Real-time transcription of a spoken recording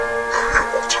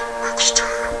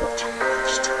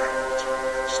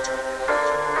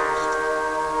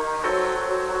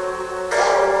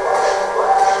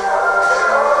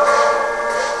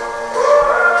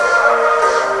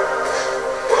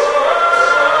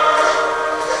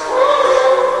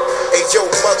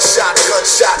Gunshot,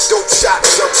 dope shot,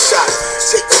 jump shot.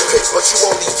 Take the pick, but you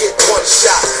only get one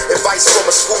shot. Advice from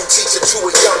a school teacher to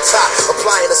a young tot,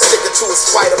 applying a sticker to a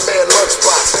Spider-Man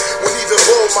lunchbox. When even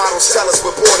role models tell us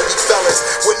we're born to be felons,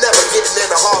 we're never getting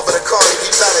into Harvard or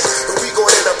Carnegie Mellon. And we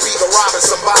gonna end up either robbing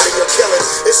somebody or killing.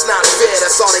 It's not fair,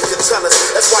 that's all they can tell us.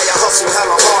 That's why I hustle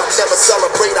hella hard, never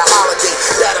celebrate a holiday.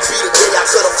 That'll be the day I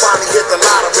could've finally hit the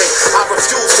lottery. I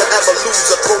refuse to ever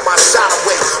lose or throw my shot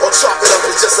away, or chalk it up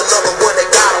as just another one that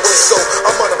got away. So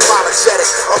I'm unapologetic,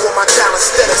 I want my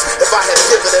calisthenics. If I had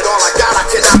given it all I got, I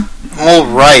cannot.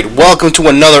 Alright, welcome to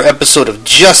another episode of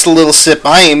Just a Little Sip.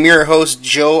 I am your host,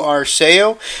 Joe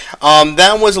Arceo.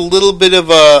 That was a little bit of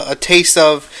a taste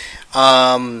of,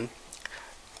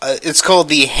 it's called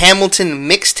the Hamilton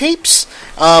Mixtapes.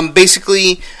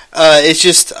 Basically, it's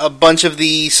just a bunch of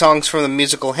the songs from the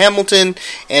musical Hamilton,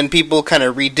 and people kind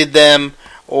of redid them,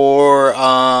 or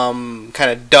kind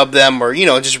of dubbed them, or,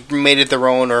 just made it their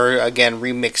own, or, again,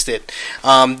 remixed it.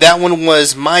 That one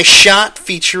was My Shot,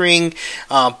 featuring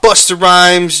Busta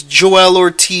Rhymes, Joel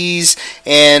Ortiz,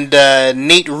 and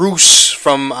Nate Roos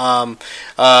from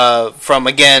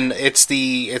again,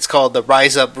 it's called the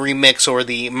Rise Up Remix, or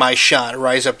the My Shot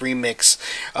Rise Up Remix.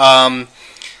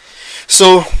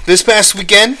 So, this past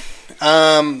weekend,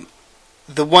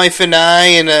 the wife and I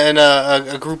and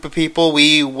a group of people,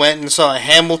 we went and saw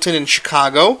Hamilton in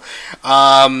Chicago.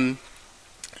 I've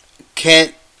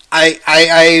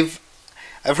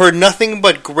heard nothing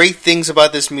but great things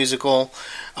about this musical.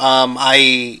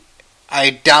 I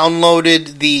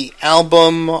downloaded the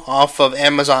album off of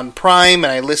Amazon Prime,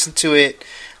 and I listened to it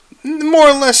more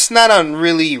or less, not on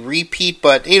really repeat,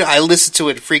 but I listen to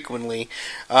it frequently.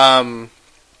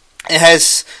 It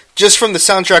has, just from the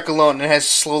soundtrack alone, it has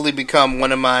slowly become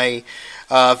one of my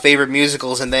favorite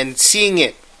musicals. And then seeing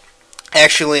it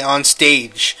actually on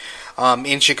stage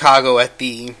in Chicago at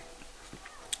the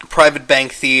Private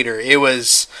Bank Theater, it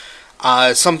was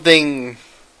nothing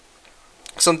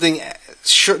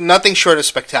short of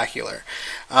spectacular.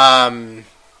 Let's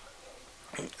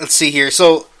see here.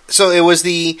 So it was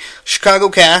the Chicago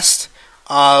cast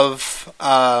of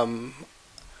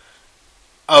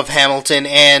Hamilton,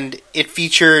 and it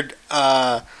featured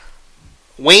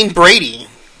Wayne Brady,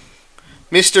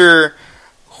 Mr.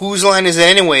 Whose Line Is It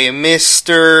Anyway?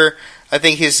 Mr. I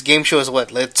think his game show is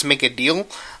what? Let's Make a Deal.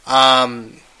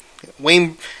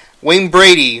 Wayne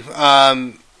Brady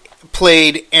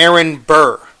played Aaron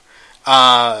Burr,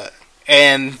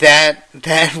 and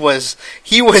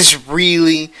he was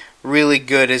really, really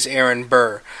good as Aaron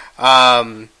Burr.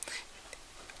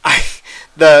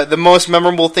 The most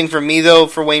memorable thing for me, though,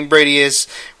 for Wayne Brady is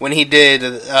when he did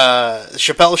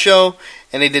Chappelle Show,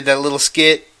 and they did that little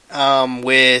skit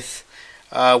with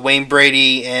Wayne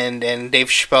Brady and Dave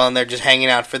Chappelle, and they're just hanging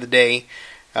out for the day.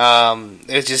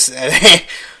 It was just,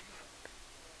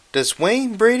 does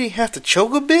Wayne Brady have to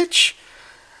choke a bitch?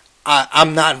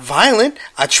 I'm not violent.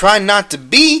 I try not to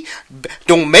be.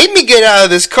 Don't make me get out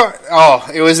of this car. Oh,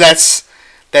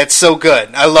 that's so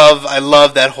good. I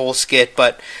love that whole skit.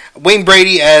 But Wayne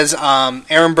Brady as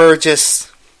Aaron Burr,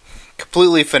 just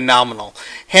completely phenomenal.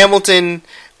 Hamilton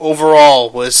overall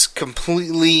was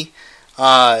completely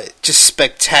just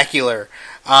spectacular.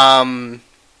 I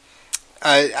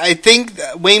think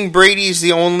Wayne Brady is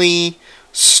the only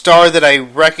star that I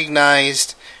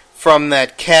recognized from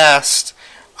that cast.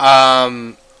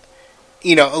 Lin-Manuel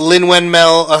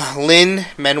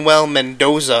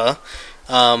Mendoza.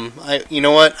 You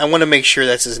know what? I want to make sure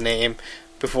that's his name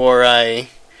before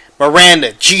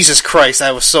Miranda. Jesus Christ,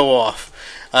 I was so off.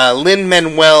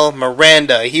 Lin-Manuel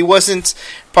Miranda. He wasn't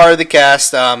part of the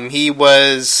cast. He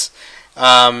was.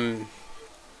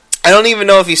 I don't even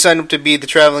know if he signed up to be the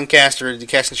traveling cast or the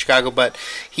cast in Chicago, but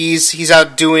he's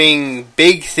out doing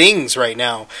big things right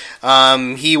now.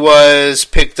 He was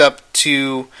picked up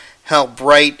to help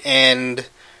write and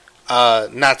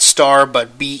not star,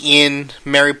 but be in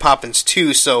Mary Poppins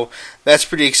 2, so that's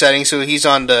pretty exciting. So he's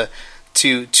on to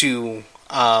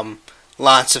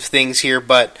lots of things here,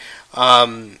 but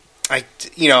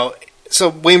so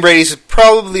Wayne Brady's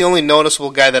probably the only noticeable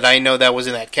guy that I know that was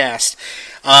in that cast.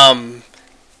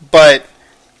 But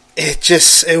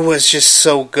it was just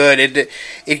so good.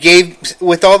 It gave,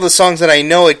 with all the songs that I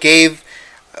know, it gave,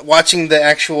 watching the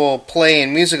actual play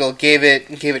and musical, gave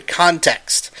it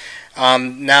context.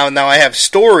 Now I have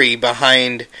story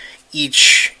behind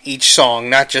each song,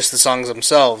 not just the songs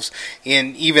themselves.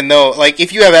 And even though, like,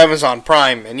 if you have Amazon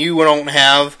Prime and you don't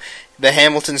have the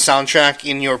Hamilton soundtrack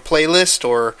in your playlist,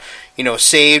 or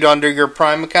saved under your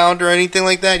Prime account or anything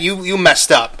like that, you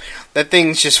messed up. That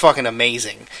thing's just fucking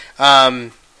amazing.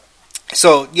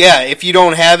 So yeah, if you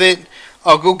don't have it,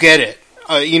 go get it.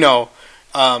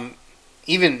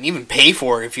 even pay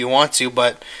for it if you want to.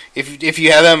 But if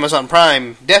you have Amazon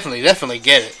Prime, definitely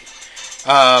get it.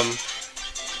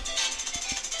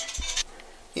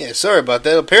 Yeah, sorry about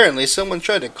that. Apparently, someone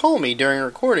tried to call me during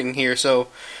recording here, so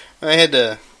I had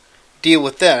to deal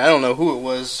with that. I don't know who it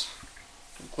was.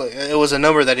 It was a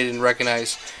number that I didn't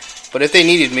recognize. But if they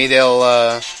needed me,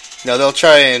 they'll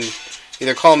try and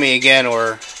either call me again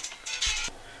or.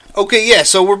 Okay, yeah.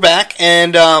 So we're back,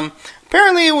 and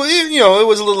apparently, it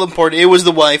was a little important. It was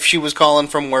the wife. She was calling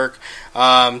from work,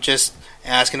 just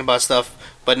asking about stuff.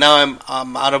 But now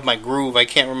I'm out of my groove. I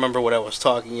can't remember what I was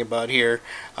talking about here.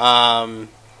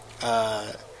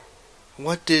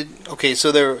 Okay,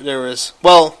 so there was,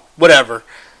 well, whatever.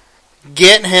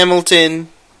 Get Hamilton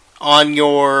on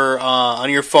your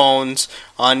phones,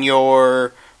 on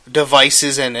your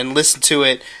devices, and listen to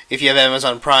it if you have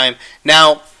Amazon Prime.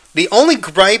 Now, the only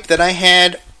gripe that I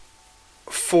had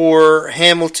for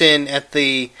Hamilton at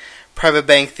the Private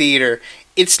Bank Theater,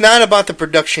 it's not about the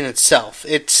production itself.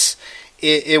 It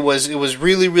was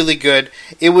really, really good.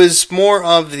 It was more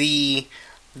of the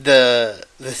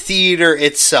theater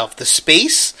itself, the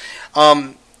space.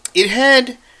 It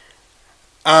had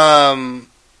the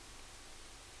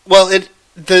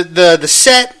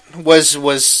set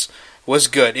was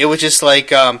good. It was just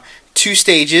like two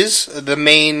stages, the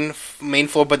main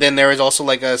floor, but then there was also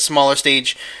like a smaller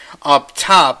stage up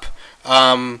top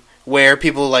where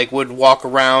people like would walk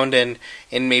around and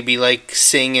maybe like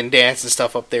sing and dance and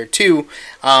stuff up there too.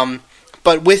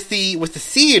 But with the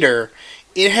theater,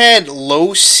 it had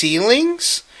low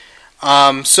ceilings.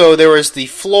 So there was the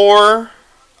floor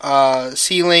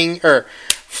ceiling or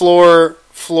floor,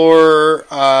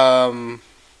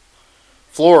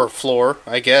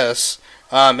 I guess.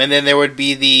 And then there would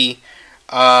be the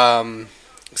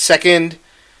second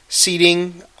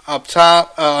seating up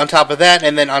top, on top of that,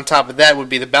 and then on top of that would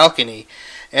be the balcony.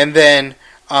 And then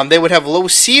they would have low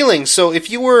ceilings, so if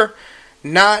you were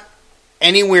not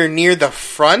anywhere near the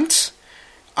front,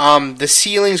 the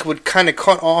ceilings would kind of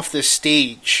cut off the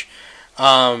stage,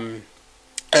 cut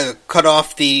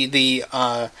off the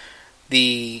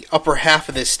upper half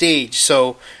of the stage,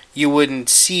 so you wouldn't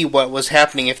see what was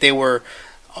happening if they were,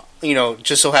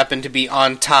 just so happened to be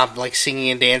on top, like singing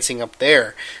and dancing up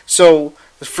there. So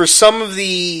for some of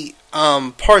the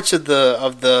parts of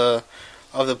the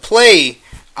play,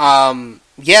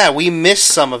 we missed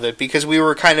some of it because we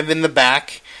were kind of in the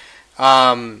back,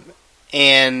 and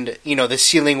the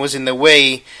ceiling was in the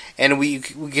way, and we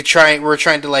were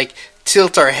trying to like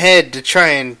tilt our head to try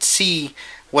and see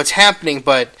what's happening,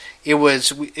 but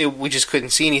we just couldn't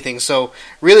see anything. So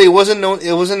really, it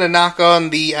wasn't a knock on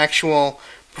the actual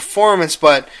performance,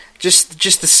 but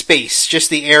just the space,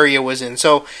 just the area was in.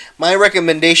 So my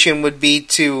recommendation would be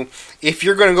to, if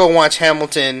you're going to go watch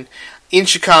Hamilton in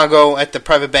Chicago at the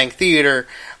Private Bank Theater,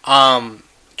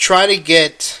 try to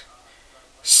get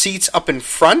seats up in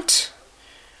front,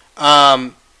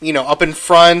 up in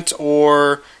front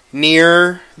or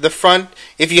near the front.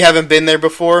 If you haven't been there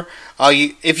before,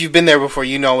 if you've been there before,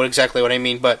 you know exactly what I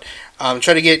mean. But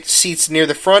try to get seats near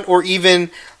the front or even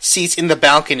seats in the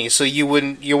balcony, so you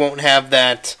won't have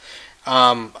that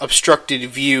obstructed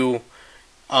view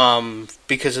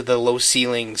because of the low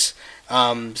ceilings.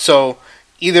 So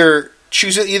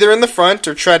choose it either in the front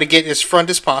or try to get as front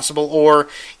as possible, or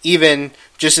even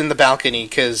just in the balcony,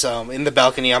 because in the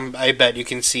balcony I bet you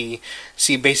can see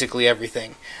basically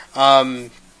everything.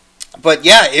 But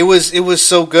yeah, it was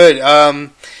so good.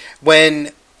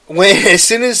 When as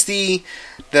soon as the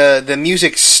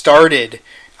music started,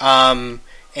 and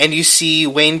you see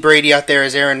Wayne Brady out there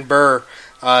as Aaron Burr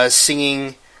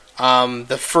singing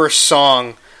the first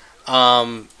song,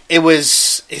 it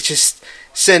just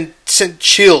sent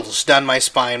chills down my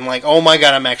spine. I'm like, oh my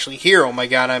god, I'm actually here. Oh my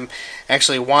god, I'm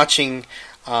actually watching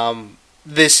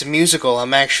this musical.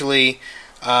 I'm actually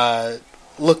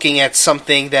looking at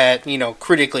something that,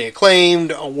 critically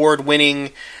acclaimed,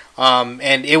 award-winning,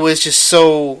 and it was just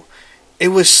so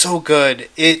good.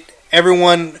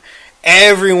 Everyone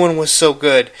was so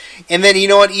good. And then, you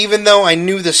know what, even though I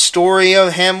knew the story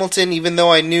of Hamilton, even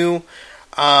though I knew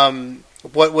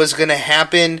what was going to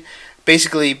happen,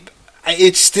 basically,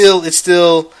 it still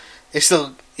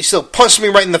punched me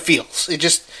right in the feels. I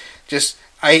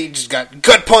just got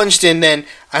gut punched, and then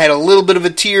I had a little bit of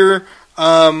a tear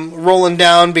rolling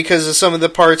down because of some of the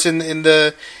parts in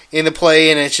the play,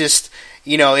 and it's just,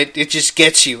 it just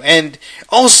gets you. And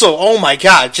also, oh my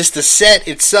god, just the set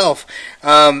itself,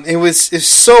 it's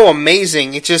so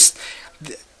amazing. It just,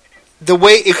 the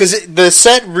way, because the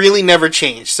set really never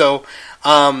changed, so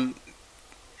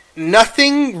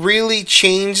nothing really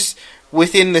changed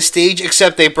within the stage,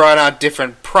 except they brought out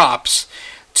different props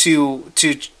to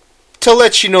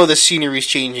let you know the scenery's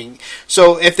changing.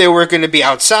 So if they were going to be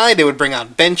outside, they would bring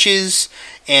out benches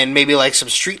and maybe like some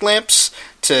street lamps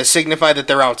to signify that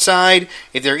they're outside.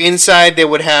 If they're inside, they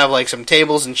would have like some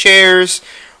tables and chairs.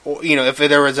 Or, you know, if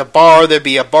there was a bar, there'd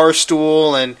be a bar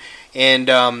stool and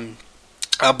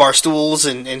bar stools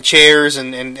and chairs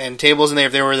and tables in there.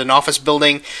 If there was an office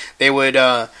building, they would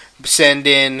send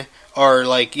in or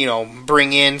like, you know,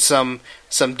 bring in some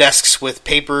desks with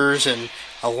papers and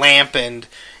a lamp and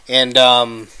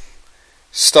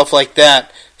stuff like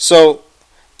that. So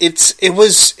it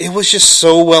was just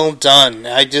so well done.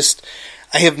 I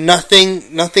have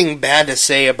nothing bad to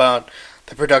say about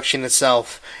the production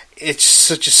itself. It's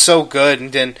just so good,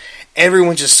 and then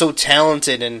everyone's just so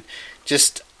talented, and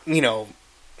just, you know,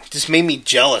 just made me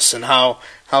jealous and how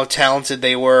talented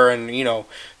they were, and, you know,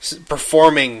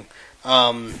 performing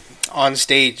on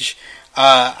stage.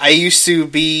 I used to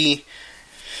be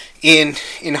in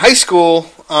high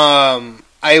school.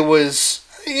 I was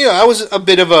a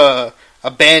bit of a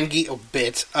band geek.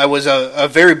 I was a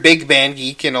very big band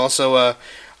geek, and also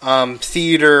a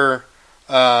theater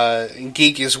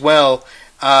geek as well.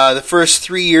 The first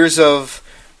 3 years of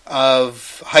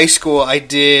high school, I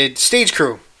did stage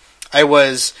crew. I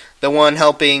was the one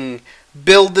helping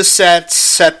build the sets,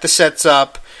 set the sets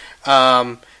up.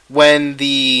 When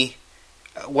the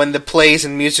plays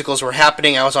and musicals were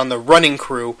happening, I was on the running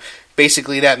crew.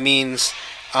 Basically, that means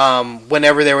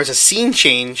whenever there was a scene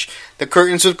change, the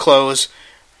curtains would close.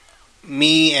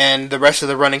 Me and the rest of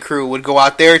the running crew would go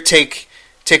out there, take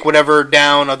whatever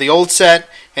down of the old set,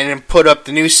 and then put up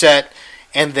the new set.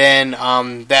 And then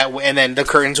then the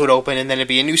curtains would open, and then it'd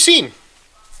be a new scene.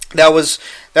 That was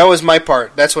my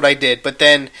part. That's what I did. But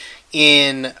then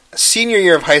in senior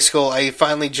year of high school, I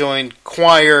finally joined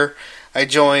choir. I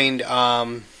joined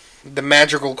the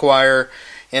Madrigal Choir,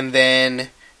 and then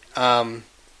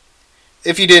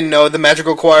if you didn't know, the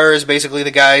Madrigal Choir is basically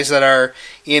the guys that are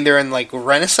in like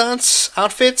Renaissance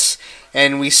outfits,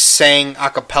 and we sang a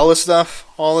cappella stuff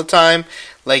all the time,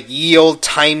 like ye old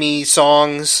timey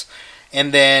songs.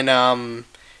 And then,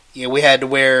 we had to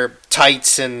wear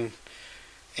tights and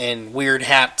weird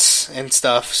hats and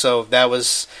stuff. So that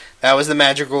was the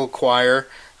Madrigal Choir.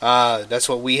 That's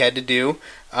what we had to do.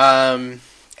 And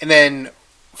then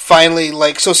finally,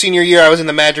 so senior year, I was in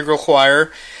the Madrigal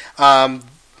Choir.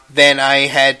 Then I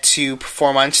had to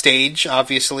perform on stage,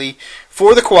 obviously,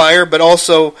 for the choir, but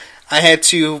also I had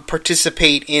to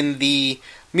participate in the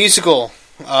musical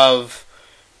of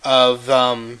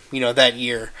that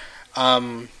year.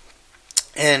 And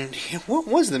what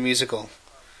was the musical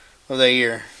of that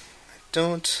year?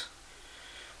 I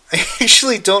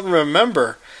actually don't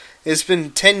remember. It's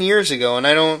been 10 years ago, and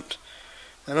I don't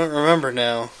remember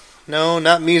now. No,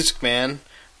 not Music Man.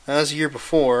 That was the year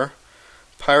before.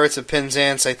 Pirates of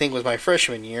Penzance, I think, was my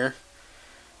freshman year.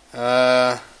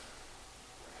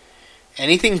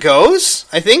 Anything Goes?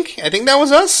 I think that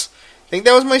was us. I think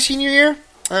that was my senior year.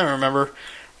 I don't remember,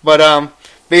 but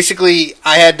basically,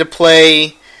 I had to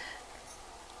play.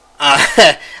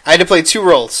 I had to play two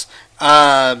roles.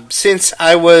 Since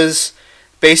I was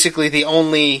basically the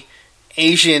only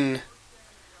Asian,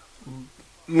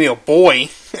 boy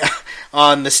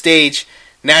on the stage,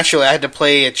 naturally I had to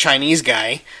play a Chinese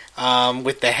guy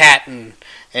with the hat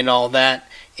and all that,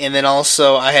 and then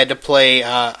also I had to play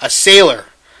a sailor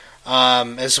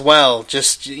as well,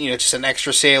 just an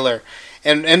extra sailor.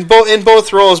 And in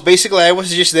both roles, basically, I was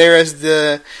just there as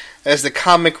the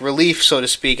comic relief, so to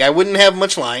speak. I wouldn't have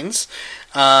much lines.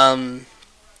 I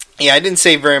didn't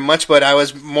say very much, but I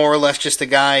was more or less just a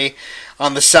guy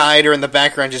on the side or in the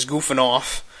background, just goofing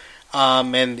off,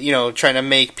 and trying to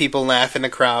make people laugh in the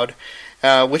crowd,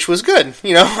 which was good.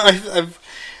 Me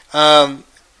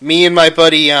and my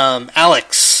buddy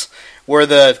Alex were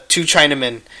the two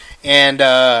Chinamen,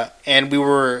 and we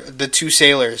were the two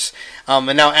sailors.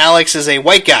 And now Alex is a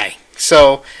white guy.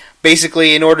 So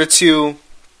basically, in order to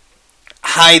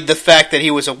hide the fact that he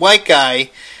was a white guy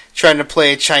trying to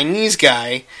play a Chinese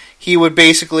guy, he would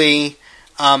basically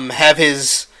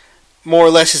have more or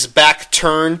less his back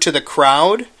turned to the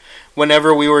crowd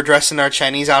whenever we were dressed in our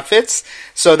Chinese outfits,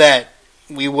 so that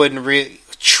we wouldn't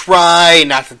try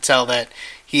not to tell that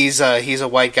he's a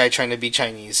white guy trying to be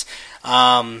Chinese.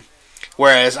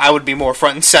 Whereas I would be more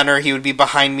front and center, he would be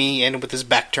behind me and with his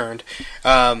back turned.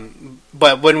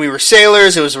 But when we were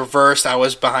sailors, it was reversed. I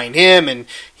was behind him and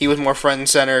he was more front and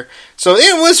center. So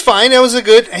it was fine. It was a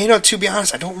good... to be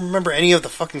honest, I don't remember any of the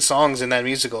fucking songs in that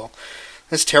musical.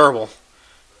 That's terrible.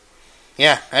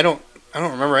 Yeah, I don't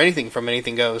remember anything from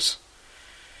Anything Goes.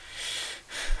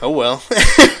 Oh well.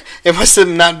 It must have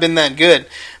not been that good.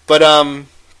 But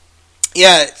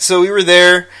yeah. So we were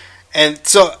there, and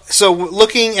so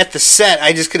looking at the set,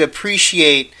 I just could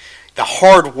appreciate the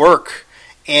hard work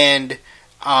and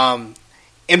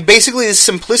basically the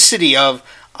simplicity of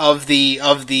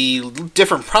the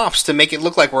different props to make it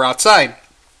look like we're outside,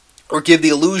 or give the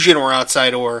illusion we're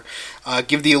outside, or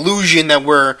give the illusion that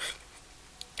we're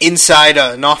inside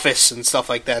an office and stuff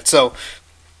like that. So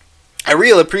I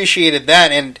really appreciated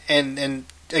that, and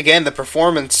again, the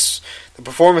performances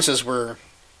were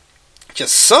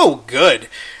just so good.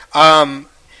 When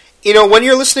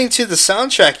you're listening to the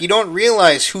soundtrack, you don't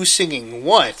realize who's singing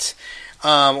what,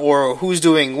 or who's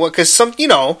doing what, because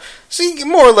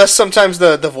more or less sometimes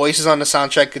the voices on the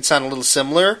soundtrack could sound a little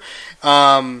similar.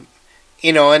 And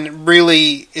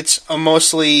really, it's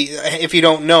mostly, if you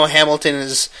don't know, Hamilton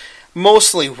is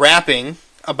mostly rapping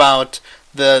about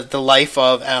the life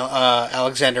of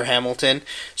Alexander Hamilton.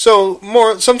 So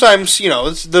sometimes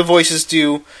the voices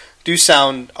do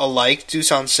sound alike, do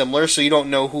sound similar, so you don't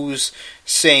know who's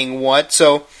saying what.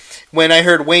 So when I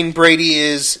heard Wayne Brady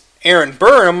is Aaron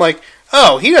Burr, I'm like,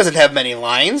 oh, he doesn't have many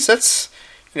lines. That's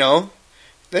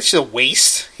just a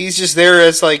waste. He's just there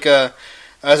as a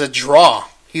draw.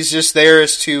 He's just there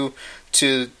as to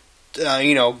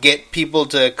get people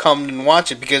to come and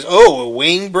watch it because,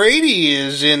 Wayne Brady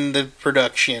is in the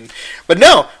production. But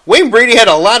no, Wayne Brady had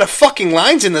a lot of fucking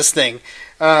lines in this thing.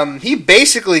 He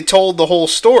basically told the whole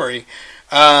story.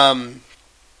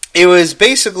 It was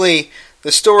basically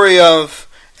the story of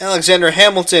Alexander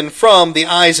Hamilton from the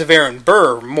eyes of Aaron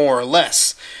Burr, more or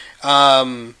less.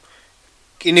 And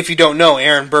if you don't know,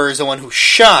 Aaron Burr is the one who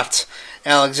shot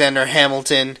Alexander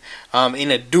Hamilton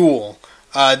in a duel.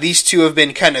 These two have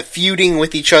been kind of feuding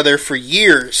with each other for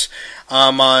years.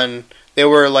 They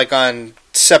were on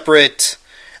separate.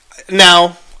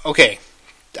 Now, okay,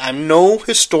 I'm no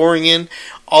historian.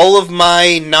 All of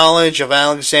my knowledge of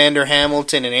Alexander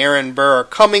Hamilton and Aaron Burr are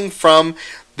coming from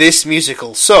this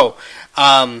musical. So,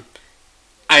 I'm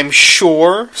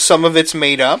sure some of it's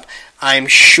made up. I'm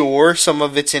sure some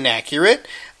of it's inaccurate.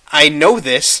 I know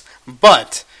this,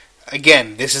 but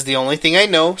again, this is the only thing I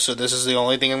know, so this is the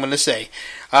only thing I'm going to say.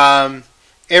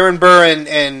 Aaron Burr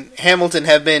and Hamilton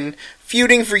have been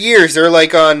feuding for years. They're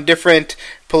on different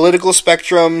political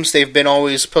spectrums. They've been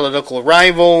always political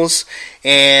rivals,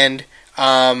 and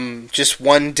just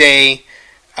one day,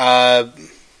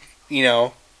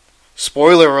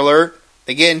 spoiler alert,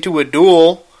 they get into a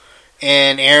duel,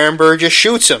 and Aaron Burr just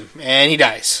shoots him, and he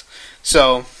dies.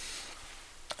 So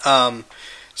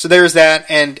there's that,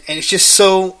 and it's just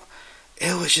so.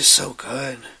 It was just so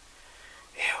good.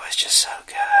 It was just so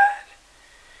good.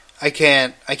 I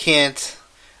can't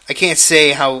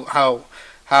say how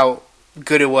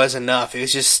good it was enough. It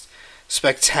was just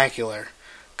spectacular.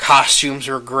 Costumes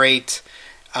were great.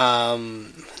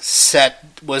 Set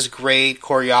was great.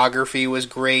 Choreography was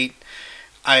great.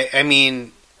 I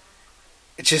mean,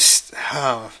 it just.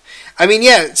 Yeah.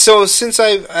 So since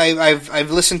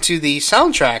I've listened to the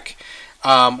soundtrack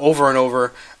over and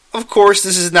over. Of course,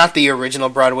 this is not the original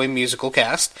Broadway musical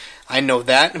cast. I know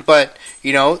that, but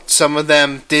some of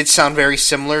them did sound very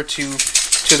similar to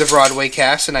the Broadway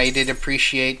cast, and I did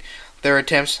appreciate their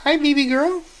attempts. Hi, BB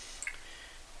girl.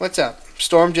 What's up?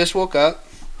 Storm just woke up,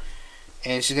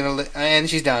 and she's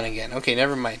down again. Okay,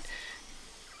 never mind.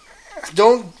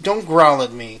 Don't growl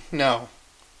at me. No,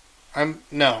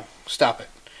 stop it.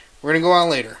 We're gonna go out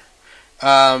later.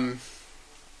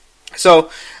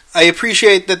 So. I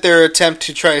appreciate that their attempt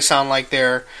to try to sound like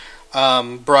their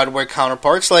Broadway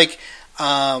counterparts.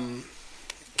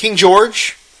 King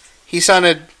George, he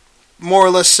sounded more or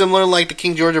less similar like the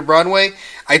King George of Broadway.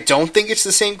 I don't think it's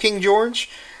the same King George.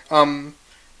 Aaron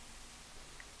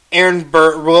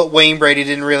Burr, Wayne Brady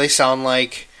didn't really sound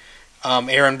like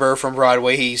Aaron Burr from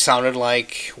Broadway. He sounded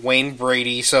like Wayne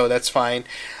Brady, so that's fine.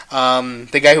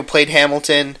 The guy who played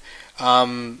Hamilton,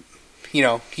 he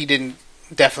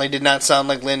definitely did not sound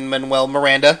like Lin-Manuel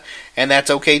Miranda, and that's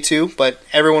okay too. But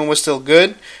everyone was still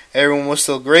good. Everyone was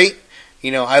still great.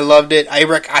 I loved it. I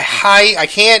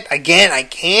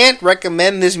can't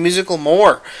recommend this musical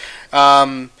more.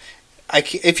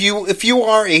 If you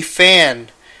are a fan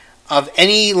of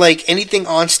anything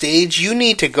on stage, you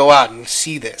need to go out and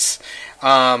see this.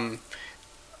 Like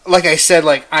I said,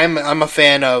 I'm a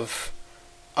fan of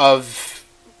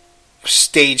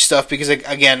stage stuff because,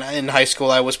 again, in high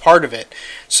school I was part of it.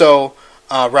 So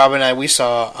Rob and I, we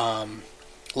saw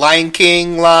Lion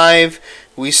King live.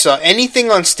 We saw anything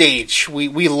on stage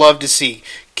we love to see.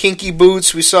 Kinky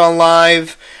Boots we saw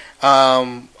live.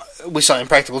 We saw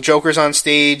Impractical Jokers on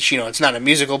stage. It's not a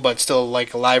musical, but still a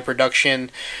live production.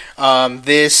 We're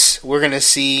going to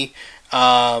see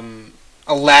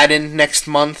Aladdin next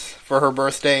month for her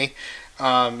birthday.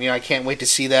 I can't wait to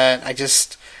see that.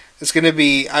 It's gonna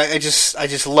be. I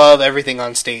just love everything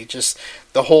on stage. Just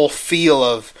the whole feel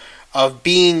of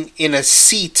being in a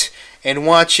seat and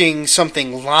watching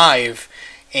something live,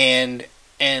 and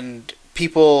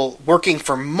people working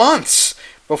for months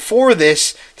before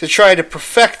this to try to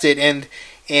perfect it, and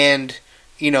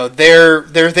they're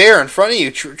there in front of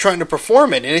you trying to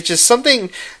perform it, and it's just something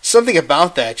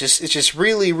about that. It's just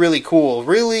really, really cool.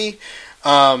 Really,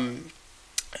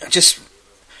 it just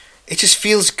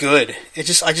feels good. I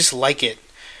just like it.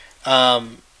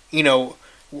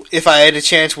 If I had a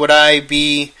chance, would I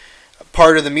be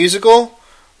part of the musical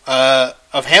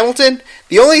of Hamilton?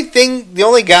 The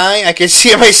only guy I could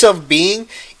see myself being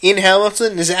in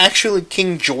Hamilton is actually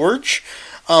King George,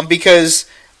 because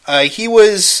he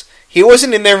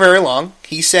wasn't in there very long.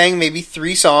 He sang maybe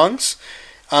 3 songs,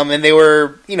 and they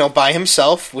were by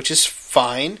himself, which is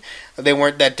fine. They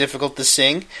weren't that difficult to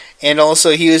sing, and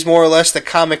also he was more or less the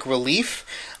comic relief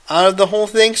out of the whole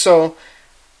thing. So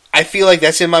I feel like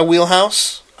that's in my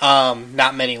wheelhouse.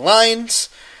 Not many lines,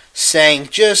 sang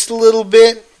just a little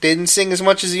bit. Didn't sing as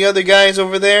much as the other guys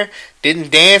over there.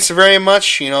 Didn't dance very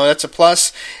much. That's a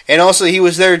plus. And also, he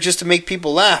was there just to make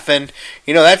people laugh. And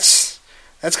that's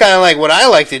kind of like what I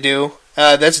like to do.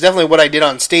 That's definitely what I did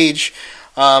on stage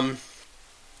in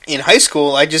high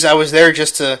school. I was there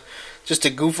just to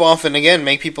goof off and again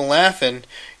make people laugh, and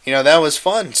that was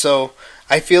fun. So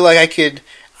I feel like I could.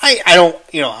 I don't,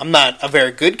 I'm not a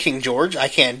very good King George. I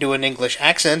can't do an English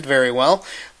accent very well,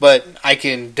 but I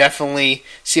can definitely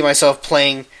see myself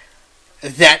playing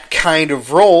that kind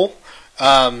of role.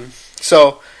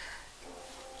 So,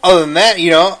 other than that,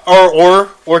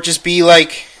 or just be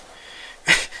like,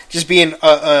 just be an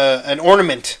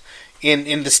ornament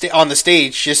on the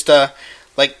stage. Just I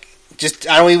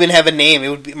don't even have a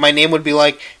name. My name would be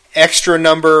like extra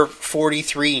number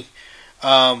 43.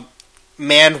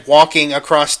 Man walking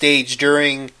across stage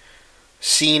during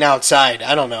scene outside.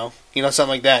 I don't know, something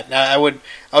like that. I would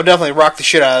definitely rock the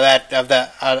shit out of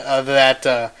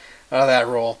that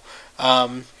role.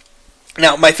 Now,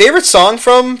 my favorite song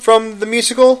from the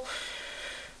musical.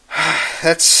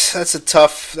 That's a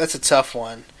tough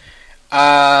one.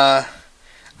 I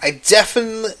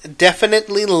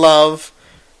definitely love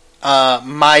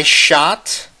My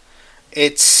Shot.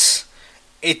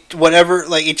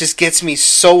 It just gets me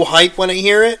so hyped when I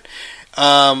hear it.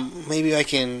 Maybe I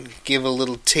can give a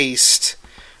little taste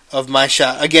of My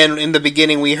Shot. Again, in the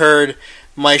beginning we heard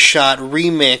My Shot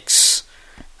remix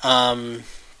from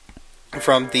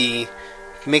the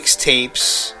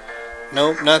mixtapes.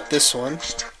 Nope, not this one.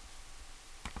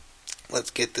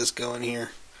 Let's get this going here.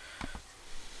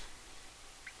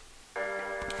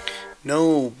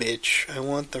 No, bitch. I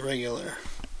want the regular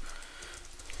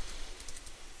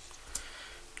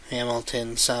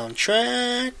Hamilton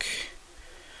soundtrack.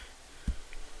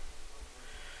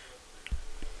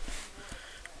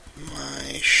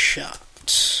 My Shot.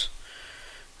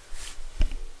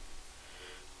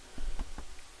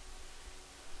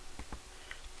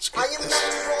 I am not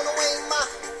throwing away my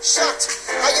shot.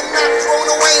 I am not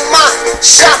throwing away my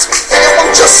shot.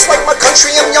 I'm just like my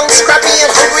country. I'm young, scrappy,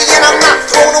 and hungry, and I'm not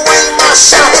throwing away my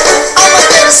shot. I'ma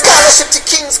get a scholarship to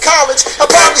King's College. I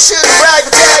probably should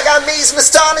brag, but brag, I'm amazed and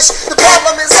astonished. The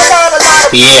problem is I got a lot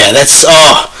of... Yeah, that's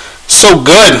so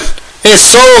good. It's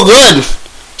so good.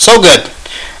 So good.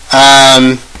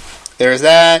 There's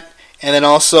that. And then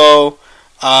also,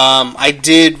 I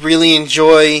did really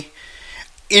enjoy,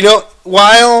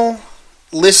 while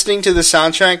listening to the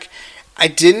soundtrack, I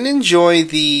didn't enjoy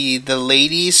the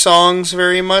ladies' songs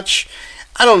very much.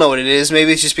 I don't know what it is.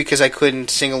 Maybe it's just because I couldn't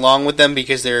sing along with them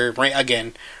because their,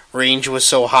 again, range was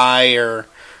so high, or,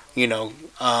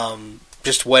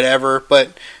 just whatever. But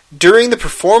during the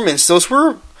performance, those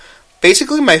were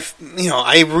basically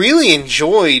I really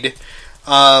enjoyed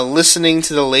listening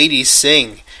to the ladies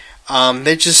sing.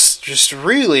 They're just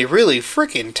really, really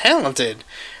freaking talented.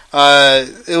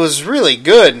 It was really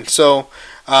good. So,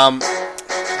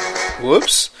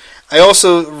 whoops. I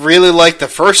also really like the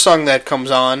first song that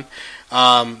comes on.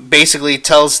 Basically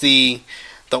tells the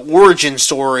origin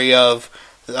story of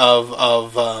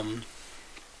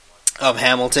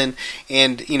Hamilton,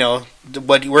 and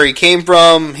where he came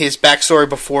from, his backstory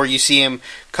before you see him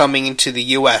coming into the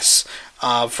U.S.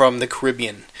 From the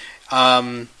Caribbean.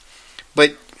 But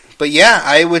yeah,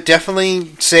 I would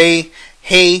definitely say,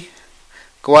 hey,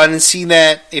 go out and see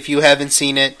that if you haven't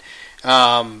seen it.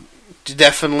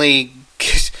 Definitely,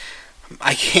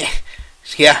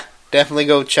 definitely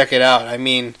go check it out. I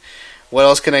mean, what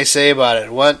else can I say about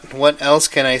it? What else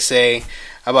can I say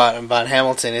about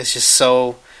Hamilton? It's just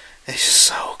so It's just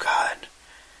so good.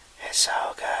 It's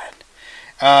so good.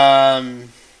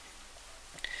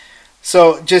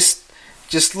 So just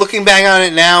looking back on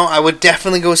it now, I would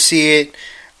definitely go see it.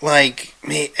 Like,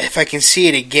 if I can see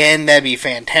it again, that'd be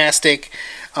fantastic.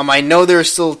 I know there are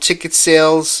still ticket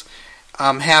sales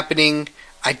happening.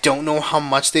 I don't know how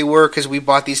much they were because we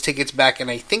bought these tickets back in,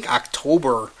 I think,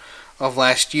 October of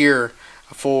last year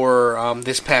for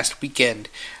this past weekend.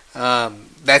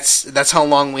 That's how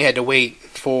long we had to wait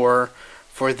for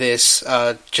this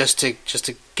just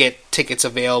to get tickets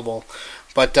available.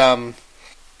 But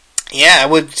yeah, I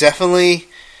would definitely.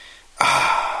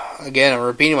 Again, I'm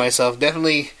repeating myself.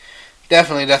 Definitely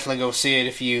go see it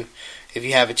if you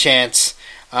have a chance.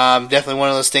 Definitely one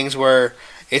of those things where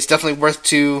it's definitely worth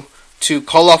to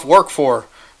call off work for.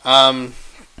 But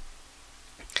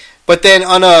then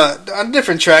on a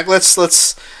different track,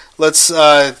 let's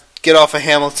get off of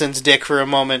Hamilton's dick for a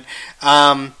moment.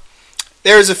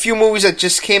 There's a few movies that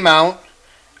just came out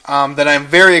that I'm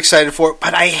very excited for,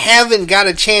 but I haven't got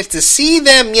a chance to see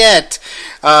them yet.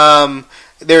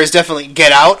 There is definitely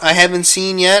Get Out I haven't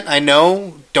seen yet. I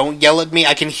know. Don't yell at me.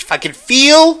 I can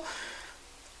feel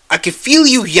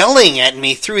you yelling at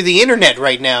me through the internet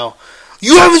right now.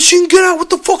 You haven't seen Get Out? What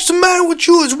the fuck's the matter with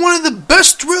you? It's one of the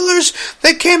best thrillers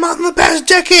that came out in the past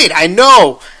decade. I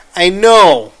know. I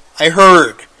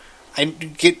heard.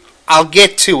 I'll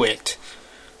get to it.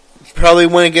 Probably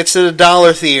when it gets to the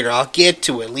dollar theater, I'll get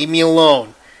to it. Leave me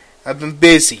alone. I've been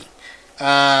busy.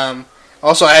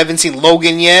 Also, I haven't seen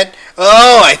Logan yet.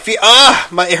 Oh, I feel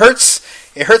it hurts.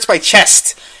 It hurts my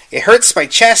chest. It hurts my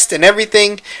chest and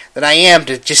everything that I am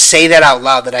to just say that out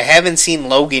loud, that I haven't seen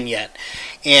Logan yet.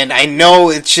 And I know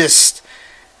it's just,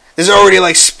 there's already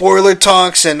like spoiler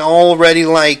talks and already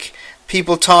like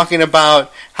people talking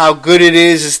about how good it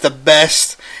is. It's the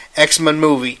best X-Men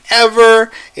movie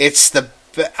ever.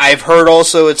 I've heard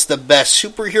also it's the best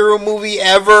superhero movie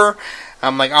ever.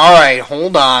 I'm like, alright,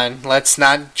 hold on. Let's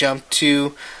not jump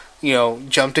to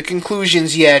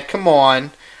conclusions yet. Come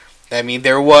on. I mean,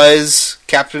 there was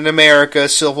Captain America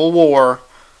Civil War,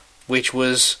 which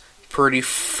was pretty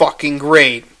fucking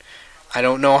great. I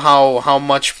don't know how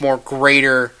much more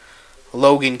greater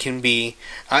Logan can be.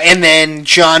 And then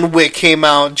John Wick came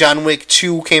out. John Wick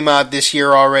 2 came out this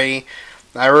year already.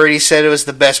 I already said it was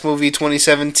the best movie of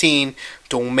 2017.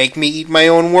 Don't make me eat my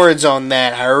own words on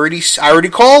that. I already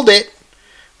called it.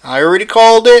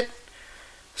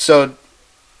 So,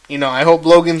 I hope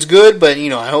Logan's good, but,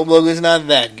 I hope Logan's not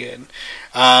that good.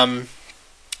 But,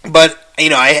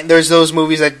 there's those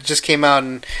movies that just came out,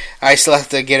 and I still have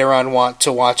to get around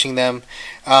to watching them.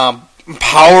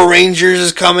 Power Rangers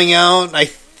is coming out, I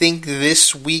think,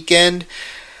 this weekend.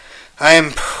 I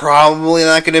am probably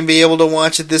not going to be able to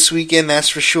watch it this weekend, that's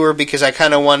for sure, because I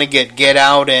kind of want to Get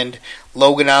Out and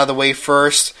Logan out of the way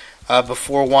first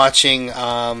before watching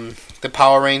the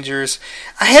Power Rangers.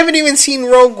 I haven't even seen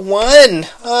Rogue One.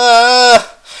 Why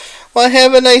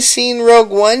haven't I seen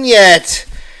Rogue One yet?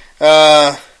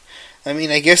 I mean,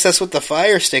 I guess that's what the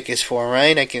Fire Stick is for,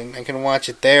 right? I can watch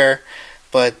it there,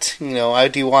 but I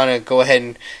do want to go ahead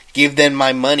and give them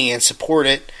my money and support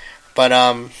it. But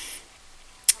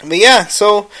yeah.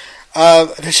 So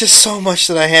there's just so much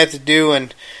that I had to do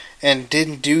and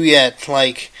didn't do yet.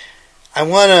 Like, I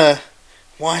want to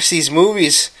watch these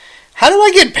movies. How do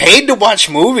I get paid to watch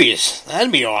movies?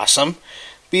 That'd be awesome.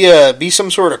 Be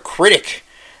some sort of critic.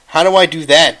 How do I do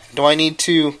that? Do I need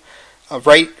to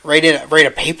write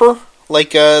a paper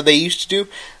like they used to do?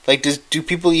 Like, do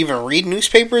people even read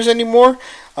newspapers anymore?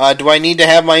 Do I need to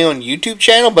have my own YouTube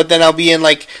channel? But then I'll be in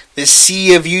like the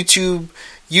sea of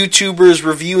YouTubers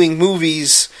reviewing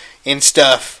movies and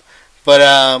stuff.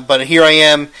 But here I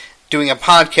am doing a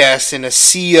podcast in a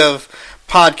sea of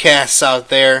podcasts out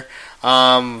there.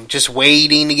 Just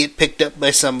waiting to get picked up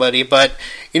by somebody. But,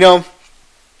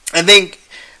 I think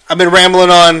I've been rambling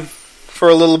on for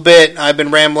a little bit. I've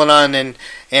been rambling on, and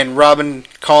Robin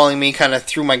calling me kind of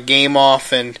threw my game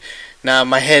off, and now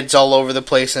my head's all over the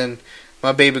place, and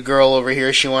my baby girl over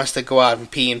here, she wants to go out and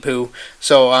pee and poo.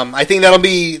 So I think that'll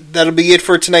be it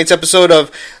for tonight's episode of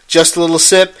Just a Little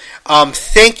Sip.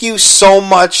 Thank you so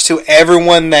much to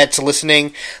everyone that's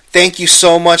listening. Thank you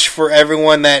so much for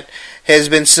everyone that has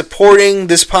been supporting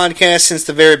this podcast since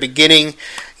the very beginning.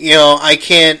 I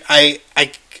can't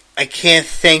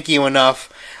thank you enough.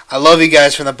 I love you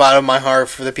guys from the bottom of my heart,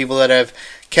 for the people that have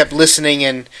kept listening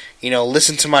and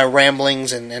listened to my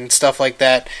ramblings and stuff like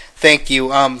that. Thank you.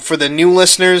 For the new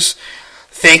listeners,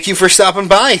 thank you for stopping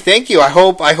by. Thank you. I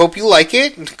hope you like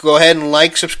it. Go ahead and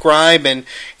like, subscribe, and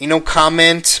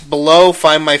comment below.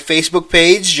 Find my Facebook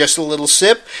page, Just a Little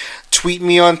Sip. Tweet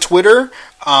me on Twitter.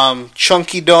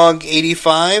 Chunky Dog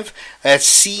 85.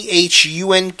 That's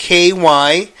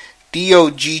CHUNKY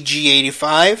DOGG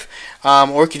 85.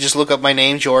 Or you can just look up my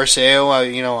name, Joe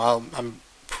Arceo. I'm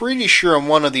pretty sure I'm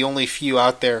one of the only few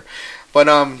out there. But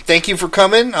thank you for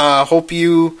coming. Hope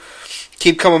you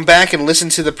keep coming back and listen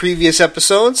to the previous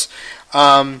episodes.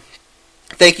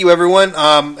 Thank you, everyone.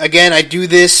 Again, I do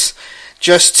this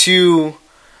just to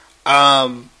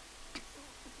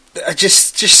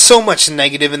just so much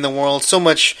negative in the world, so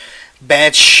much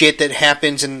bad shit that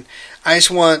happens, and I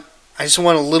just want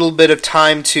a little bit of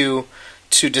time to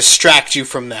distract you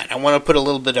from that. I want to put a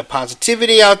little bit of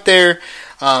positivity out there.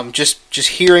 Just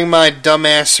hearing my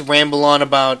dumbass ramble on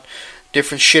about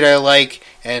different shit I like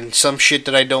and some shit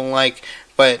that I don't like,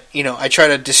 but I try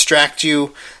to distract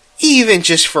you, even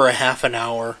just for a half an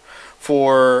hour,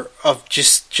 of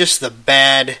just the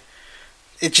bad.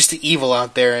 It's just the evil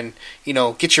out there, and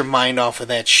get your mind off of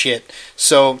that shit.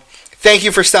 So thank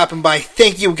you for stopping by.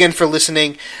 Thank you again for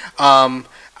listening.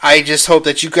 I just hope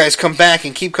that you guys come back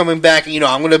and keep coming back. I'm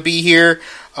going to be here.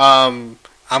 I'm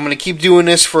going to keep doing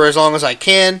this for as long as I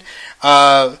can.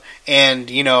 And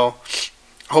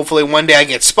hopefully one day I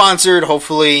get sponsored.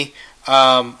 Hopefully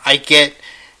I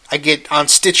get on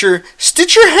Stitcher.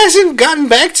 Stitcher hasn't gotten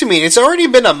back to me. It's already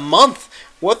been a month.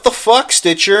 What the fuck,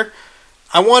 Stitcher?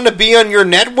 I want to be on your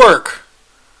network.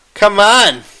 Come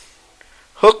on.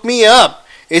 Hook me up.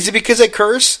 Is it because I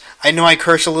curse? I know I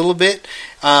curse a little bit.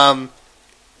 Are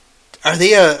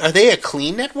they a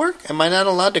clean network? Am I not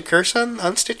allowed to curse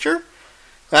on Stitcher?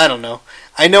 I don't know.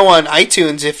 I know on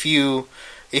iTunes if you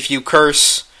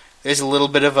curse, there's a little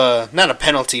bit of not a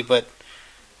penalty, but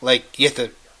like you have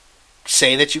to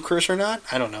say that you curse or not.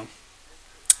 I don't know.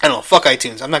 Fuck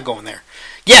iTunes. I'm not going there.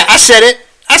 Yeah, I said it.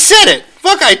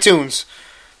 Fuck iTunes.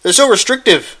 They're so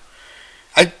restrictive.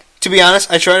 To be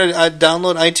honest, I tried to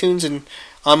download iTunes and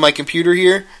on my computer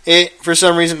here. For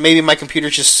some reason, maybe my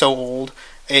computer's just so old,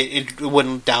 it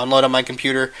wouldn't download on my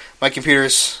computer. My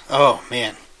computer's, oh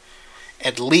man,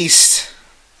 at least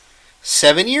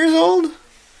 7 years old?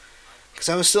 Because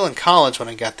I was still in college when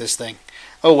I got this thing.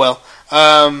 Oh well.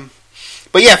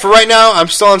 But yeah, for right now, I'm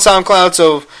still on SoundCloud,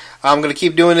 so I'm going to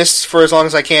keep doing this for as long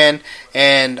as I can.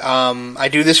 And I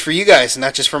do this for you guys, and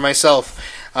not just for myself.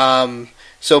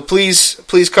 So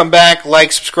please come back,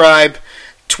 like, subscribe,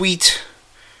 tweet,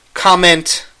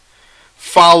 comment,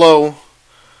 follow,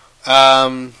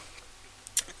 tell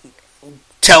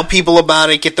people about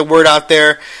it, get the word out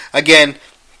there. Again,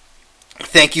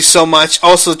 thank you so much.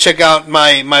 Also, check out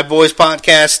my boys'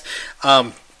 podcast,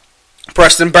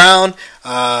 Preston Brown.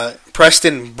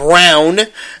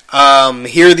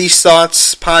 Hear These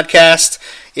Thoughts podcast.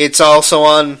 It's also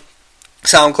on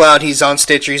SoundCloud. He's on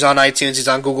Stitcher. He's on iTunes. He's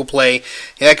on Google Play.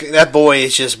 That boy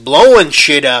is just blowing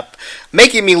shit up,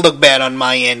 making me look bad on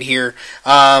my end here.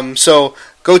 So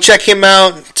go check him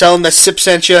out. Tell him that Sip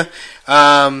sent you.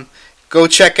 Go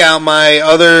check out my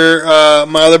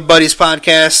other buddy's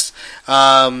podcast.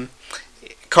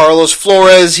 Carlos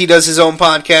Flores. He does his own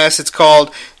podcast. It's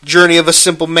called Journey of a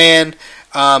Simple Man.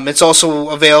 It's also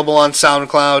available on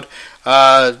SoundCloud.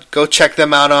 Go check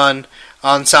them out on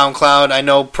SoundCloud. I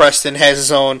know Preston has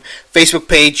his own Facebook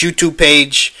page, YouTube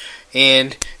page,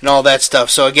 and all that stuff.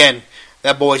 So again,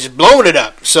 that boy's just blowing it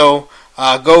up. So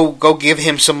go give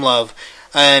him some love.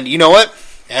 And you know what?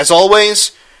 As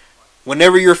always,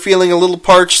 whenever you're feeling a little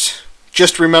parched,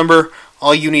 just remember,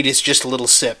 all you need is just a little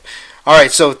sip. All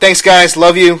right, so thanks, guys.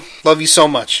 Love you. Love you so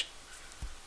much.